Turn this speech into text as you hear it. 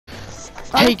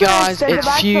Hey guys,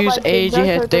 it's Fuse AG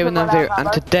here today with another video,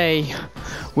 and today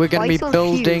we're gonna be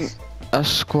building a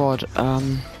squad.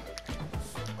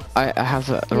 I have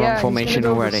the wrong formation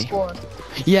already.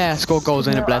 Yeah, score goals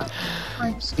in a bled.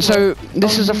 So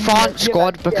this is a France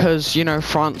squad because you know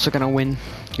France are gonna win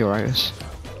Euros.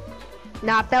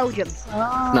 Nah, Belgium.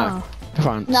 No,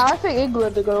 France. No, I think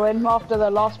England are gonna win after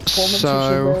their last performance, which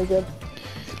was very good.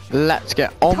 Let's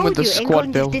get on with the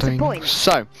squad building.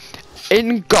 So,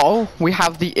 in goal, we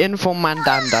have the inform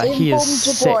Mandanda. He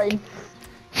is sick.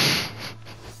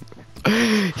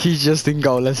 He's just in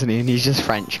goal, isn't he? And he's just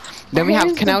French. Then we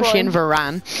have Kanashi and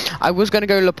Varane. I was going to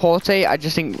go Laporte. I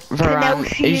just think Varane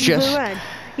is just...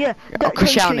 Yeah,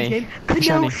 Koscielny.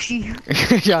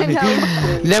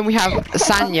 Then we have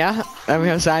Sanya.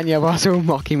 Whilst all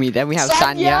mocking me. Then we have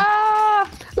Sanya.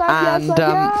 And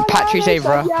Patrice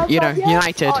Evra, you know,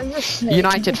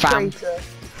 United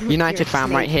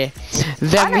fam, right here.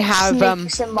 Then we have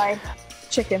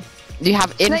you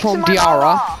have Inform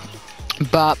Diarra,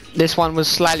 but this one was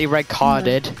slightly red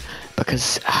carded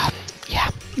because yeah,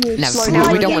 we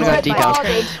don't want to go into details.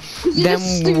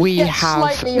 Then we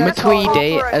have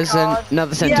Matuidi as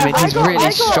another centre. He's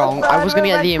really strong. I was going to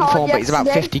get the Inform, but he's about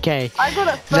 50k.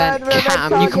 Then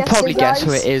Cam, you can probably guess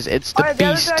who it is. It's the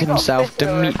beast himself,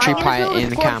 Dimitri Payet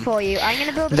in Cam.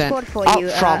 Then up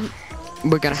front,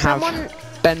 we're going to have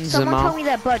Benzema. Someone tell me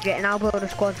their budget and I'll build a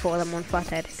squad for them on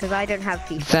Flathead, because I don't have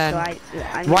FIFA. Then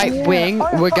so right wing,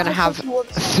 we're going to have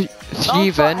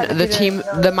Thuven,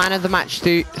 the man of the match,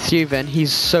 Thuven.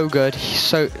 He's so good.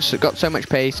 He's got so much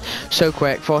pace, so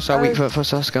quick. 4-star weak foot,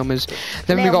 4-star scummers.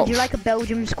 Then we got. Would you like a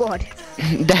Belgium squad?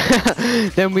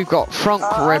 Then we've got Franck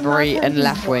Ribéry and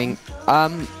left wing.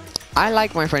 I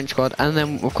like my French squad, and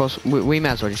then of course we may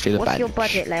as well just do the bench. What's your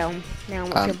budget, Leon?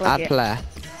 What's your budget? Add player.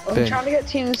 I'm trying to get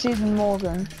team of the season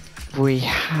Morgan. We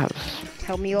have.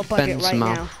 Tell me your budget Benzema.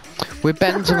 right now. With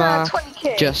Benzema,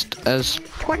 just as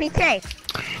 20k.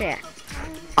 Shit.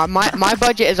 My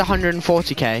budget is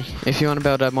 140k. If you want to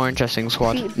build a more interesting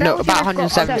squad. No, about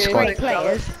 170 squad.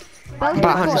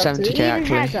 About 170k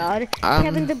actually. Hazard,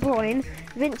 Kevin De Bruyne,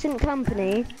 Vincent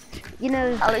Kompany, you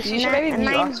know, Alex, you should maybe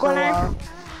mute us for a while.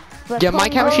 Yeah, my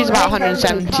chemistry is about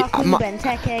 170.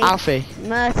 Alfie,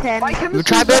 we'll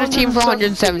try build a team for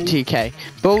 170k.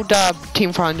 Build a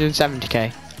team for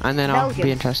 170k, and then I'll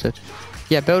be interested.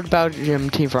 Yeah, build a Belgium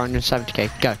team for 170k.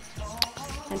 Go.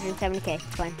 170k,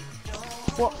 fine.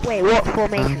 What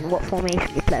formation? What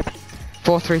formation you play?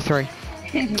 4-3-3.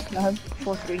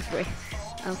 4-3-3.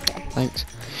 Okay. Thanks.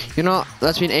 You know,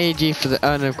 that's been AG for the.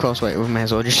 And of course, wait, we may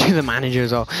as well just do the manager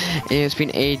as well. It's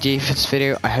been AG for this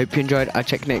video. I hope you enjoyed. I'll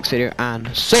check the next video and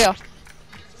see ya.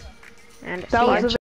 And